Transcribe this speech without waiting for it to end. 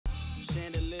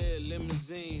chandelier,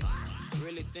 limousines.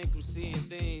 Really think I'm seeing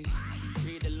things.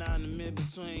 Read the line I'm in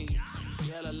between.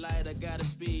 Yellow light, I gotta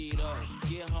speed up.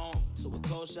 Get home to a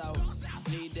cold shower.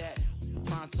 Need that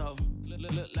pronto.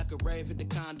 Look like a rave at the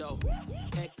condo.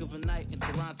 Heck of a night in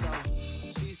Toronto.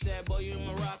 She said, boy, you in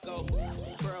Morocco.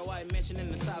 Pearl white mention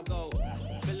in the top gold.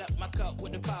 Fill up my cup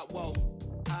with the pop, whoa.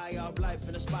 High off life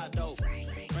in the spot, though.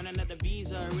 Running out the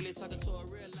visa, really talking to a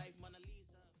real life Mona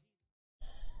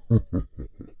Lisa.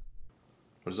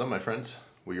 What is up, my friends?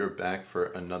 We are back for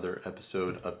another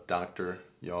episode of Dr.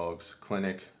 Yawg's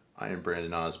Clinic. I am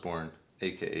Brandon Osborne,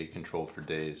 aka Control for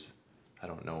Days. I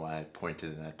don't know why I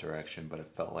pointed in that direction, but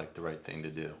it felt like the right thing to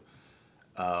do.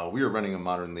 We are running a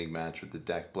Modern League match with the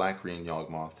deck Black-Green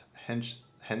Yawgmoth,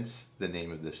 hence the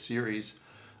name of this series.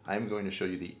 I am going to show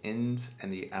you the ins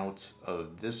and the outs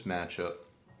of this matchup,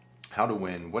 how to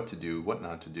win, what to do, what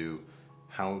not to do,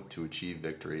 how to achieve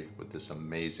victory with this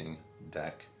amazing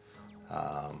deck.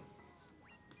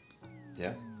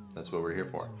 Yeah, that's what we're here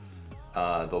for.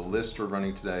 The list we're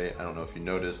running today, I don't know if you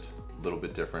noticed, a little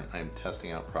bit different. I am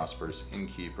testing out Prosperous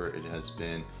Innkeeper. It has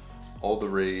been all the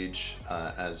rage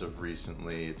as of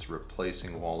recently. It's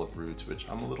replacing Wall of Roots, which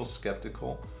I'm a little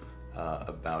skeptical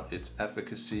about its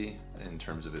efficacy in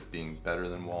terms of it being better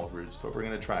than Wall of Roots, but we're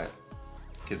going to try it.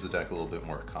 Gives the deck a little bit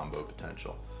more combo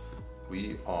potential.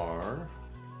 We are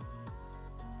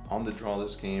on the draw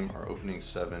this game. Our opening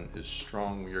 7 is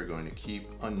strong. We are going to keep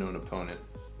unknown opponent.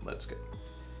 Let's go.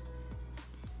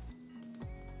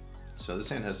 So this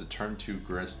hand has a turn 2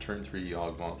 Grist, turn 3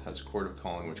 Yawgmoth, has Court of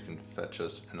Calling, which can fetch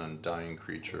us an undying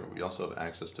creature. We also have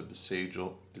access to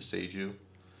Beseiju,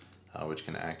 which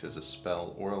can act as a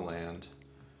spell or a land.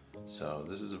 So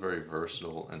this is a very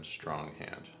versatile and strong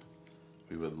hand.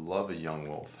 We would love a Young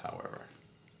Wolf, however,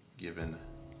 given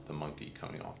the monkey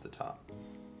coming off the top.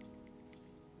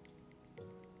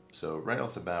 So right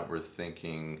off the bat, we're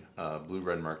thinking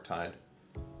Blue-Red Murktide,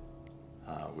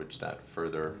 which that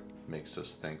further makes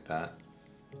us think that.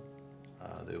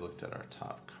 They looked at our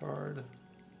top card.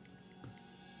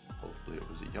 Hopefully it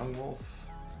was a Young Wolf.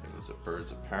 It was a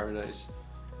Birds of Paradise.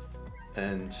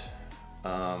 And,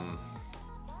 alright,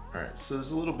 so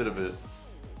there's a little bit of a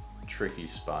tricky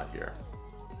spot here.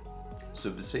 So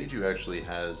Beseiju actually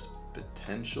has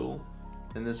potential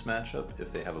in this matchup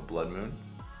if they have a Blood Moon.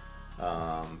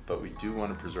 But we do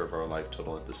want to preserve our life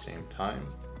total at the same time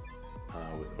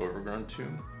with Overgrown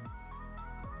Tomb.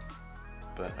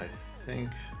 But I think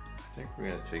we're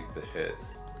going to take the hit.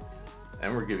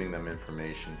 And we're giving them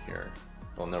information here.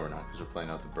 Well, no, we're not, because we're playing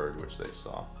out the bird, which they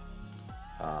saw.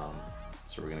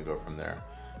 So we're going to go from there.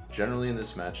 Generally in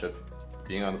this matchup,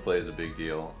 being on the play is a big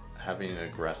deal. Having an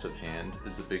aggressive hand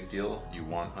is a big deal. You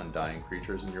want undying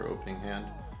creatures in your opening hand,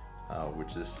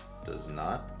 which this does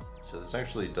not. So this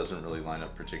actually doesn't really line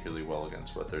up particularly well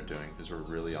against what they're doing, because we're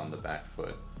really on the back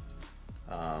foot.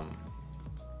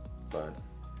 But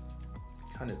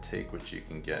kind of take what you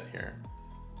can get here.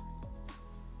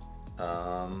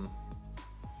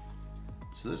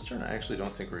 So this turn I actually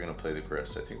don't think we're going to play the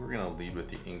Grist. I think we're going to lead with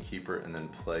the Innkeeper and then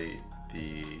play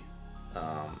the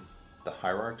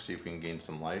Hierarch, see if we can gain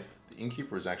some life. The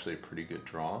Innkeeper is actually a pretty good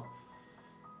draw.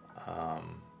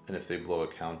 And if they blow a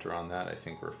counter on that, I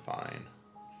think we're fine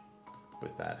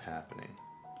with that happening.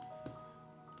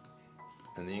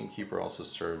 And the Innkeeper also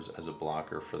serves as a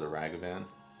blocker for the Ragavan.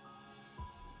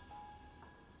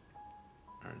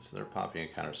 Alright, so they're popping a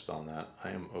counterspell on that.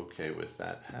 I am okay with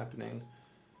that happening.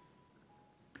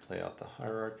 Play out the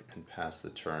Hierarch and pass the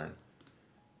turn.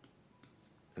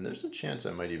 And there's a chance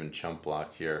I might even chump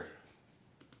block here.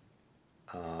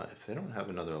 If they don't have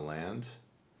another land,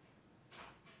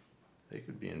 they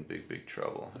could be in big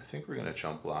trouble. I think we're going to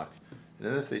chump block. And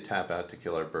then if they tap out to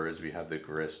kill our birds, we have the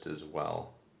Grist as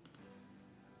well.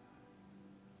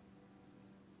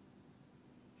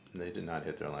 And they did not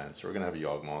hit their land, so we're going to have a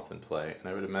Yawgmoth in play. And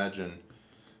I would imagine,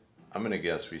 I'm going to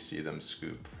guess we see them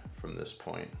scoop from this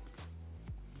point.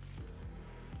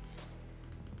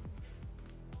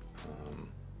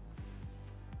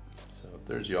 So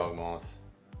there's Yawgmoth.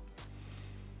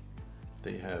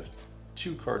 They have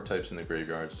 2 card types in the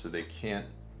graveyard, so they can't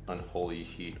Unholy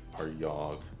Heat our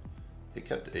Yawg. They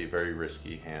kept a very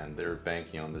risky hand. They were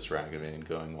banking on this Ragavan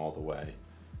going all the way.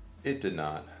 It did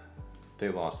not. They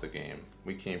lost the game.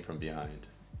 We came from behind.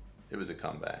 It was a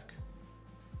comeback.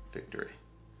 Victory.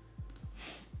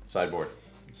 Sideboard.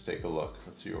 Let's take a look.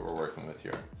 Let's see what we're working with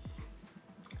here.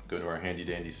 Go to our handy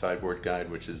dandy sideboard guide,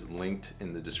 which is linked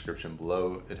in the description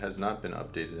below. It has not been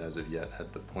updated as of yet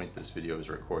at the point this video is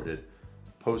recorded.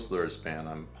 Post Lure Span.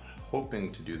 I'm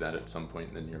hoping to do that at some point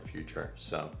in the near future,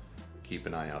 so keep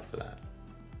an eye out for that.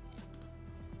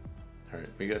 All right,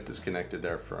 we got disconnected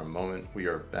there for a moment. We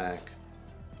are back.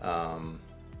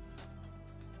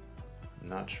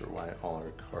 Not sure why all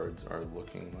our cards are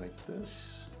looking like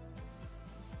this.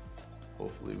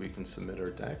 Hopefully we can submit our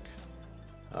deck.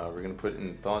 We're gonna put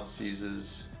in Thought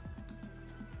Seizes,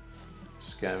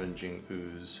 Scavenging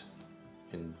Ooze,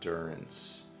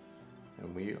 Endurance,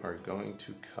 and we are going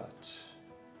to cut.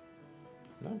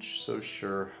 Not so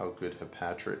sure how good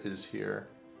Hapatra is here.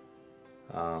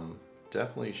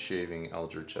 Definitely shaving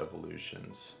Eldritch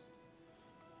Evolutions.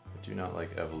 I do not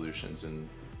like evolutions in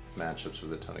matchups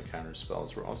with a ton of counter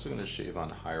spells. We're also going to shave on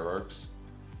Hierarchs.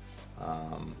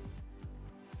 And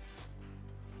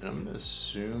I'm going to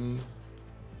assume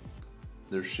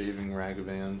they're shaving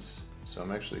Ragavans, so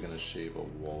I'm actually going to shave a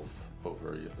Wolf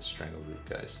over a Strangled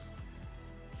Rootgeist.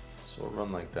 So we'll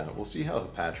run like that. We'll see how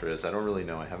Hapatra is. I don't really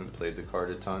know. I haven't played the card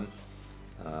a ton.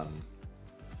 A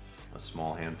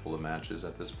small handful of matches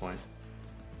at this point.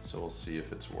 So we'll see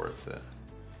if it's worth it.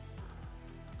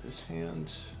 This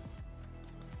hand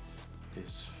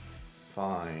is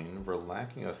fine. We're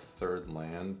lacking a third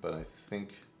land, but I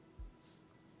think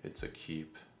it's a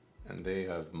keep. And they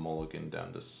have mulligan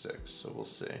down to 6, so we'll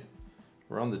see.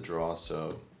 We're on the draw,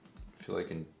 so I feel like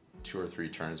in 2 or 3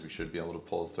 turns we should be able to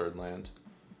pull a third land.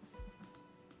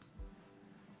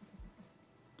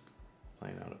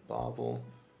 Playing out a Bauble.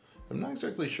 I'm not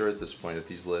exactly sure at this point if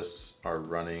these lists are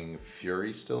running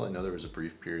Fury still. I know there was a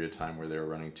brief period of time where they were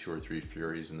running 2 or 3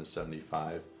 Furies in the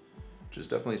 75, which is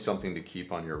definitely something to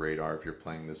keep on your radar if you're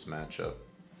playing this matchup.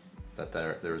 That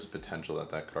there is potential that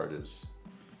that card is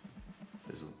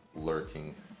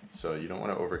lurking. So you don't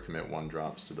want to overcommit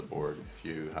 1-drops to the board if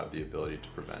you have the ability to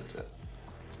prevent it.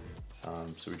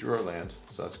 So we drew our land,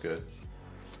 so that's good.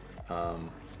 And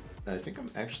I think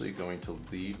I'm actually going to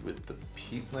lead with the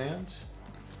Peatland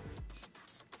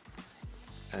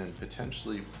and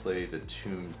potentially play the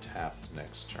Tomb tapped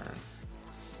next turn.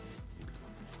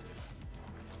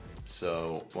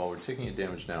 So while we're taking a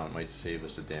damage now, it might save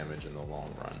us a damage in the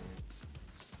long run.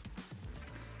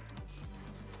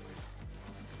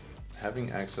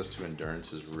 Having access to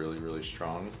Endurance is really, really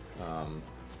strong. I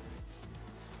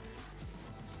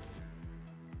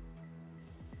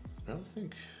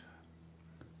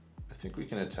think we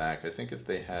can attack. I think if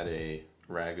they had a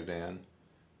Ragavan,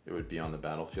 it would be on the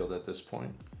battlefield at this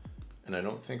point. And I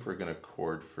don't think we're gonna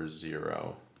chord for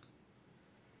 0.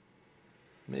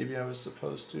 Maybe I was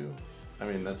supposed to. I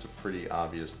mean, that's a pretty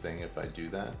obvious thing if I do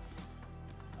that.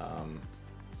 I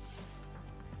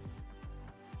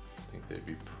think they'd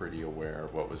be pretty aware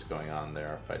of what was going on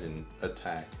there if I didn't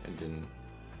attack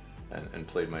and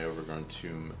played my Overgrown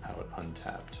Tomb out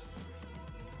untapped.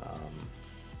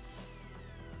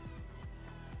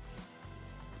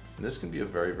 And this can be a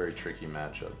very, very tricky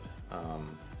matchup.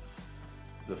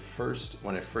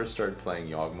 When I first started playing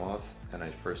Yawgmoth and I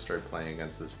first started playing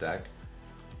against this deck,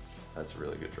 that's a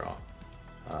really good draw.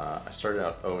 I started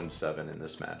out 0-7 in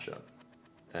this matchup.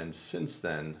 And since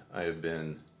then, I have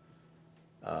been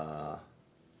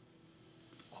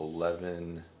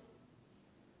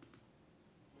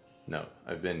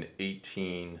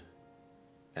 18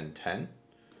 and 10.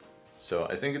 So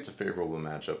I think it's a favorable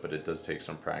matchup, but it does take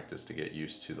some practice to get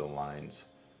used to the lines.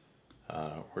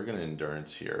 We're going to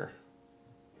Endurance here.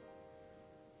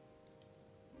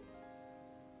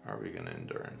 Are we going to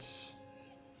Endurance?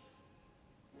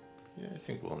 Yeah, I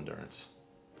think we'll Endurance.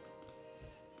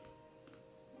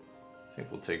 I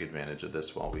think we'll take advantage of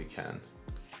this while we can.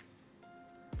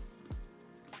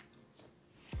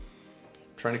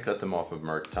 Trying to cut them off of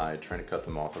Murktide, trying to cut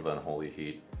them off of Unholy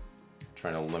Heat,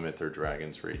 trying to limit their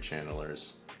Dragon's Rage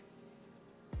Channelers.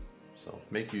 So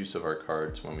make use of our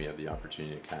cards when we have the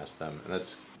opportunity to cast them. And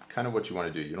that's kind of what you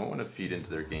want to do. You don't want to feed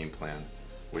into their game plan,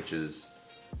 which is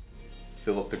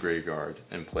fill up the graveyard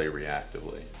and play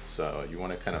reactively. So you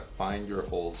want to kind of find your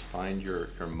holes, find your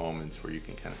moments where you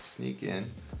can kind of sneak in,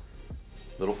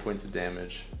 little points of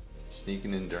damage, sneak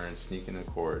in Endurance, sneak in a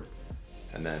chord,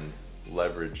 and then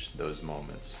leverage those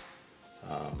moments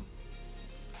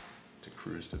to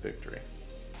cruise to victory.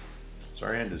 So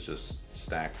our hand is just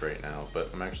stacked right now,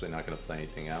 but I'm actually not going to play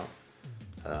anything out.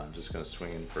 I'm just going to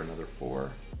swing in for another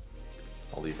 4.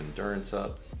 I'll leave Endurance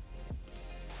up.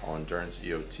 I'll Endurance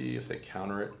EOT. If they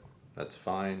counter it, that's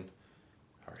fine.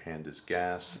 Our hand is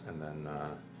gas, and then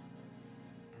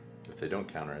if they don't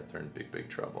counter it, they're in big, big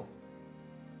trouble.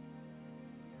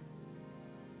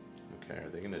 Okay, are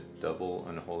they going to double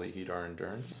Unholy Heat our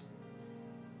Endurance?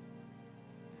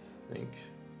 I think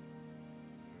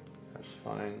that's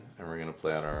fine, and we're going to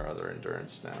play out our other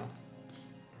Endurance now.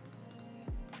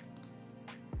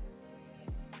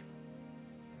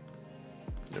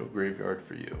 No graveyard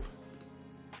for you.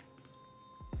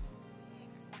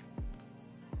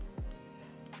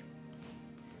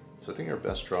 So I think our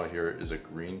best draw here is a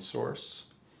green source,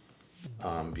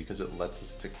 because it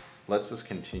lets us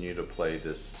continue to play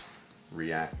this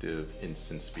reactive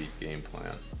instant speed game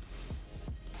plan.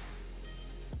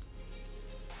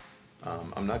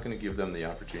 I'm not going to give them the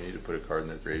opportunity to put a card in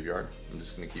their graveyard. I'm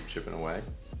just going to keep chipping away.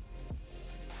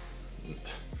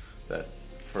 That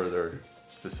further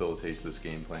facilitates this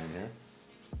game plan here.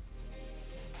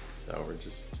 So we're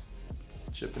just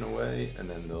chipping away, and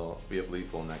then we have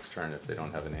lethal next turn if they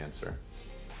don't have an answer.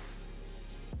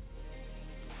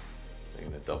 They're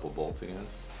going to double bolt again.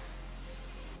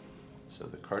 So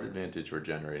the card advantage we're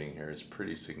generating here is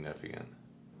pretty significant.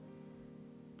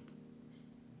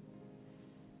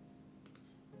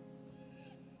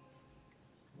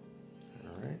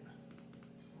 Alright.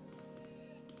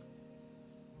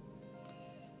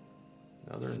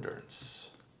 Another endurance.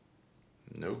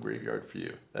 No graveyard for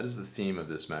you. That is the theme of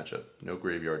this matchup. No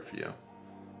graveyard for you.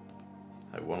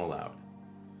 I won't allow it.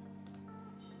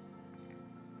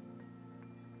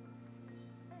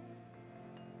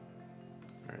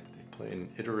 Alright, they play an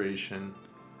iteration.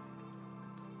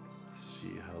 Let's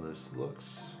see how this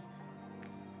looks.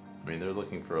 I mean, they're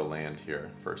looking for a land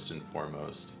here, first and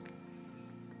foremost.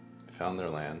 Found their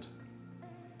land.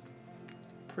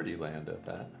 Pretty land at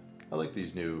that. I like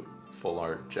these new full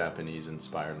art Japanese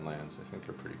inspired lands. I think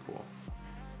they're pretty cool.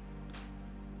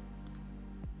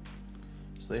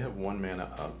 So they have 1 mana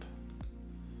up,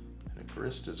 and a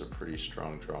Grist is a pretty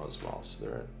strong draw as well.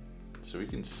 So we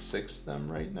can 6 them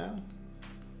right now,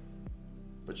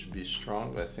 which should be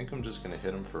strong. But I think I'm just going to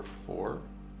hit them for 4,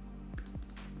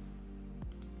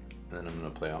 and then I'm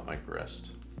going to play out my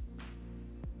Grist.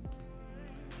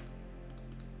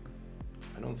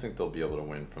 I don't think they'll be able to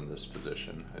win from this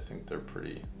position. I think they're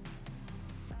pretty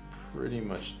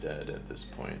much dead at this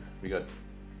point. We got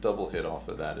double hit off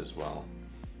of that as well.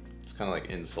 It's kind of like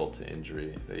insult to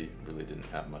injury. They really didn't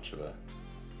have much of a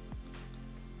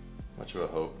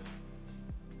hope.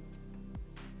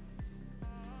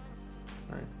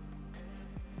 All right.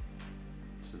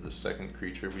 This is the second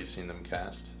creature we've seen them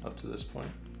cast up to this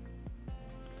point.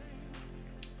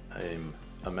 I'm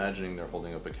imagining they're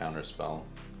holding up a counter spell.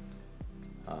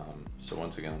 So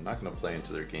once again, I'm not going to play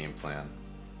into their game plan.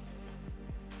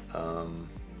 I'm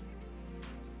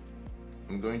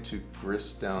going to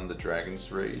Grist down the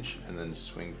Dragon's Rage and then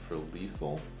swing for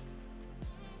lethal.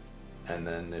 And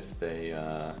then if they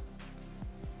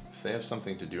have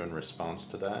something to do in response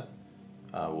to that,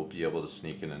 we'll be able to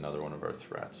sneak in another one of our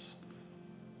threats.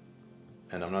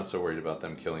 And I'm not so worried about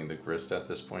them killing the Grist at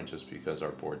this point, just because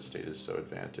our board state is so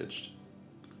advantaged.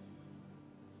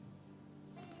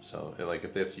 So, like,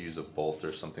 if they have to use a bolt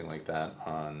or something like that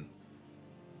on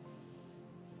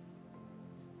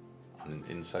an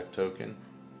insect token,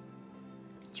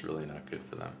 it's really not good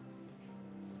for them,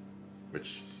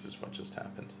 which is what just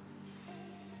happened.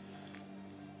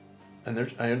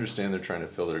 And I understand they're trying to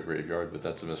fill their graveyard, but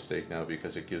that's a mistake now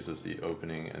because it gives us the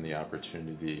opening and the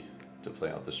opportunity to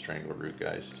play out the Strangled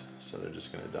Rootgeist, so they're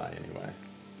just going to die anyway.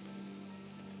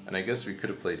 And I guess we could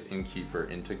have played Innkeeper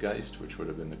into Geist, which would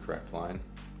have been the correct line,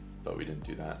 but we didn't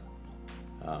do that.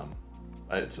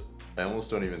 I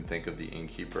almost don't even think of the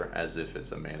Innkeeper as if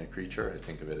it's a mana creature. I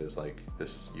think of it as like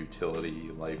this utility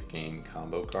life gain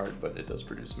combo card, but it does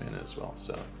produce mana as well.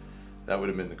 So that would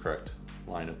have been the correct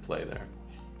line of play there.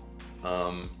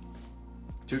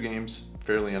 2 games,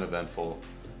 fairly uneventful.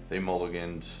 They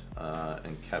mulliganed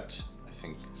and kept, I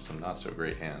think, some not so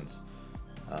great hands.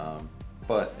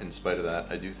 But in spite of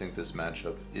that, I do think this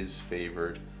matchup is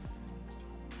favored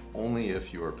only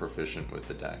if you are proficient with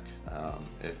the deck.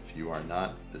 If you are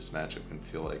not, this matchup can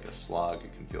feel like a slog,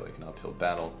 it can feel like an uphill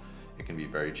battle, it can be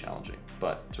very challenging.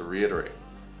 But to reiterate,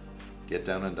 get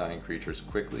down on dying creatures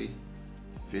quickly,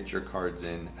 fit your cards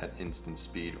in at instant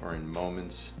speed or in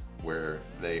moments where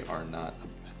they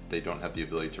don't have the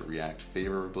ability to react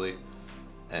favorably,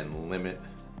 and limit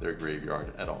their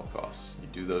graveyard at all costs. You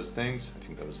do those things, I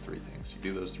think that was 3 things. You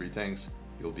do those 3 things,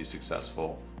 you'll be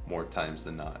successful more times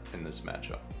than not in this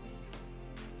matchup.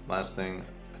 Last thing,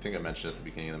 I think I mentioned at the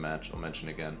beginning of the match, I'll mention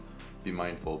again, be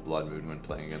mindful of Blood Moon when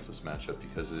playing against this matchup,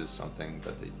 because it is something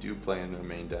that they do play in their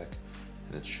main deck,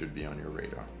 and it should be on your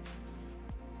radar.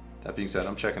 That being said,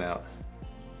 I'm checking out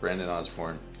Brandon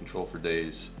Osborne, Control for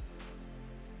Days,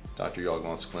 Dr.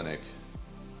 Yawgmoth's Clinic.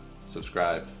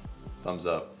 Subscribe, thumbs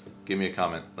up, give me a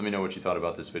comment, let me know what you thought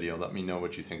about this video, let me know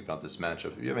what you think about this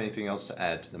matchup. If you have anything else to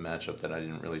add to the matchup that I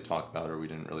didn't really talk about or we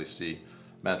didn't really see,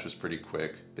 match was pretty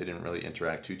quick, they didn't really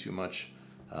interact too much.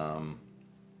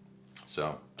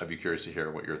 So I'd be curious to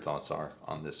hear what your thoughts are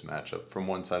on this matchup from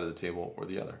one side of the table or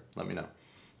the other. Let me know.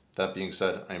 That being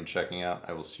said, I am checking out.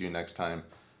 I will see you next time.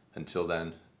 Until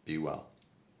then, be well.